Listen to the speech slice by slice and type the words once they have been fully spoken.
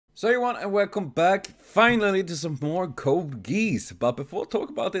So everyone, and welcome back finally to some more Code Geass. But before talk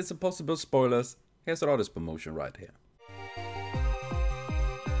about this and possible spoilers, here's another promotion right here.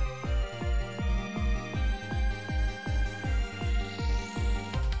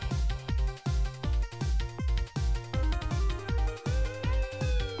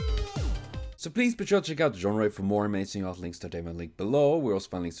 So please be sure to check out the genre for more amazing art. Links to them and link below. We also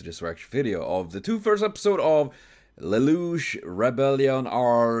find links to this reaction video of the first episode of Lelouch Rebellion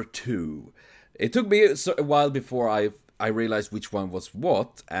R2. It took me a while before I realized which one was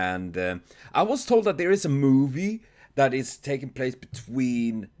what, and I was told that there is a movie that is taking place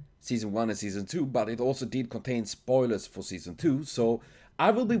between Season 1 and Season 2, but it also did contain spoilers for Season 2, so I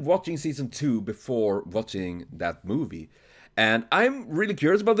will be watching Season 2 before watching that movie. And I'm really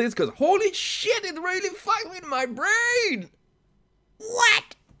curious about this, because holy shit, it really fucked with my brain!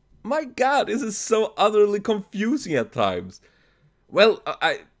 What? My god, this is so utterly confusing at times. Well,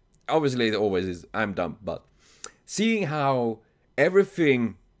 I obviously it always is, I'm dumb, but seeing how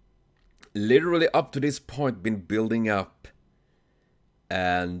everything literally up to this point been building up,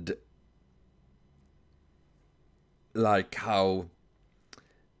 and like how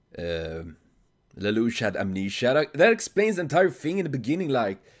Lelouch had amnesia, that explains the entire thing in the beginning.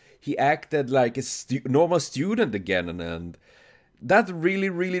 Like, he acted like a normal student again, and that really,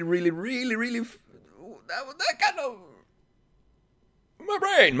 that kind of... my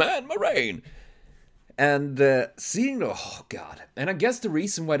brain, man, my brain. And seeing, oh god. And I guess the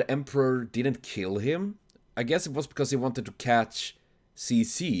reason why the Emperor didn't kill him, I guess it was because he wanted to catch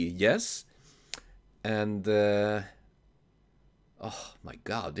CC, yes? And, oh my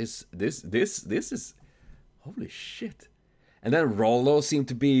god, this is... holy shit. And then Rollo seemed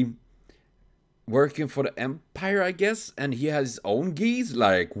to be working for the Empire, I guess, and he has his own Geass.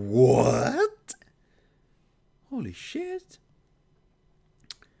 Like, what? Holy shit.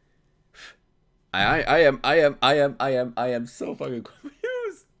 I am so fucking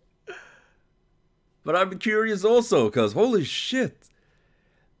confused. But I'm curious also, because holy shit.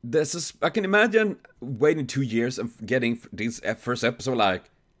 I can imagine waiting 2 years and getting this first episode like,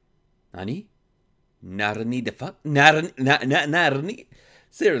 Nani? Narni the fuck? Narni?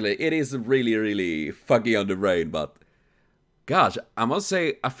 Seriously, it is really fucking on the brain, but gosh, I must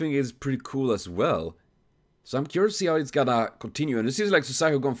say, I think it's pretty cool as well. So I'm curious to see how it's gonna continue. And it seems like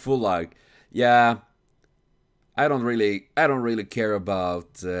Susaku gone full like, yeah, I don't really care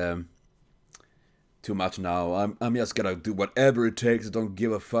about too much now. I'm just gonna do whatever it takes. I don't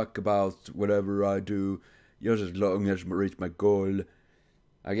give a fuck about whatever I do, just as long as I reach my goal.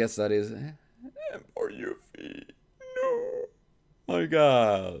 I guess that is. Or Yuffie. No. My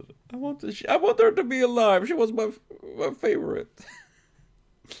god. I want her to be alive. She was my favorite.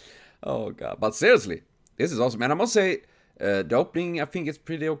 Oh god. But seriously, this is awesome. And I must say, the opening, I think it's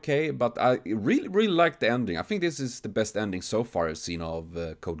pretty okay, but I really like the ending. I think this is the best ending so far I've seen of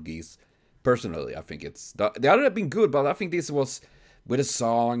Code Geass. Personally, I think it's... The other have been good, but I think this was, with the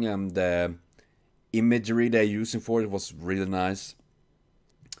song and the imagery they're using for it, was really nice.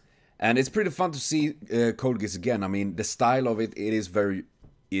 And it's pretty fun to see Code Geass again. I mean, the style of it is very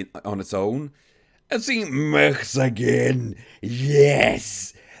on its own. And seeing mechs again.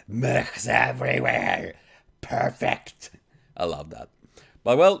 Yes! Mechs everywhere. Perfect. I love that.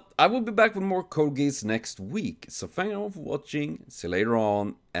 But well, I will be back with more Code Geass next week. So thank you all for watching. See you later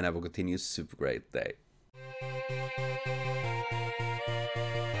on. And have a continuous super great day.